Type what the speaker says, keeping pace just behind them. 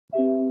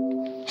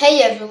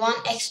Hey everyone,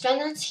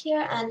 Xtrendence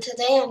here, and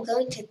today I'm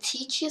going to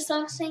teach you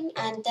something,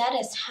 and that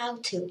is how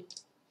to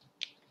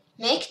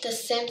make the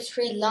Sims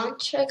 3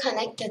 launcher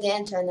connect to the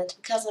internet,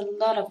 because a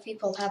lot of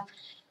people have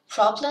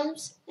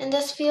problems in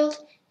this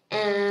field,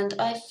 and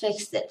I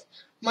fixed it.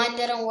 Mine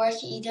didn't work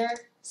either,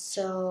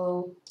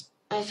 so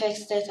I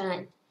fixed it,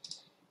 and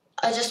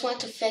I just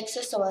want to fix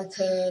it so I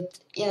could,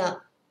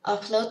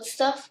 upload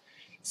stuff.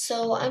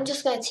 So I'm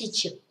just going to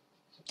teach you.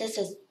 This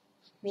is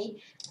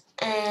me.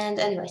 And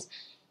anyways,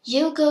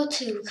 you go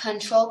to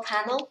Control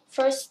Panel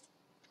first,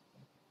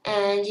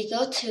 and you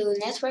go to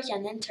Network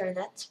and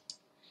Internet.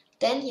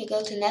 Then you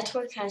go to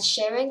Network and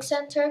Sharing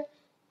Center,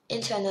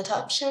 Internet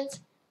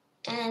Options,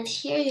 and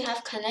here you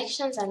have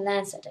Connections and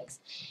LAN Settings.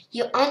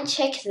 You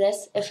uncheck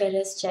this if it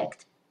is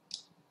checked.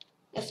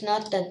 If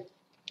not, then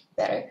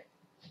better.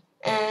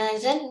 And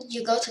then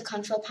you go to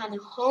Control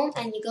Panel Home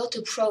and you go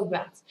to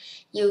Programs.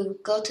 You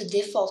go to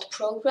Default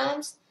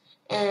Programs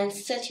and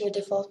set your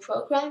default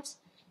programs.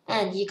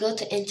 And you go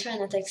to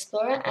Internet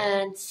Explorer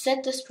and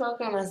set this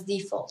program as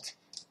default.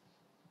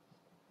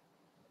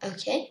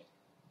 Okay,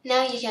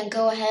 now you can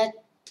go ahead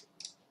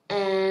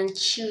and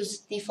choose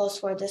defaults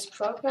for this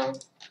program,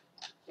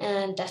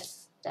 and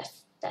that's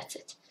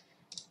it.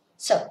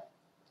 So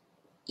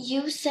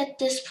you set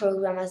this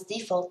program as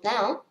default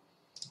now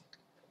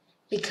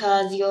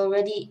because you're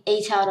already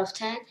 8 out of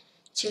 10.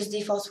 Choose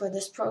defaults for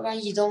this program.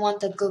 You don't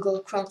want the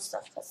Google Chrome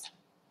stuff because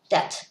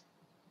that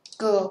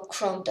Google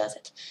Chrome does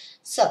it.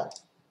 So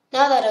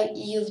now that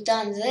you've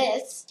done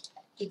this,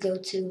 you go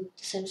to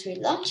the Sims 3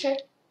 launcher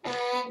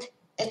and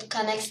it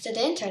connects to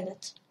the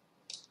internet.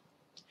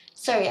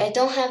 Sorry, I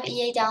don't have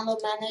EA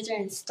Download Manager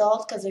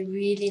installed because I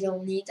really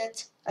don't need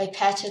it. I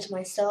patch it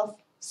myself,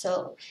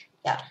 so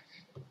yeah.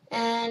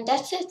 And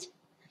that's it.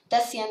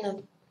 That's the end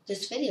of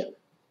this video.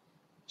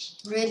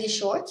 Really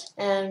short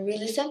and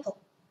really simple.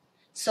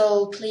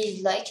 So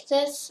please like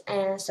this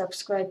and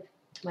subscribe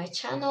to my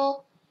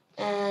channel,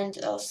 and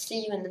I'll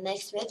see you in the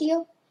next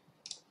video.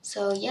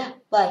 So yeah,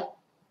 bye.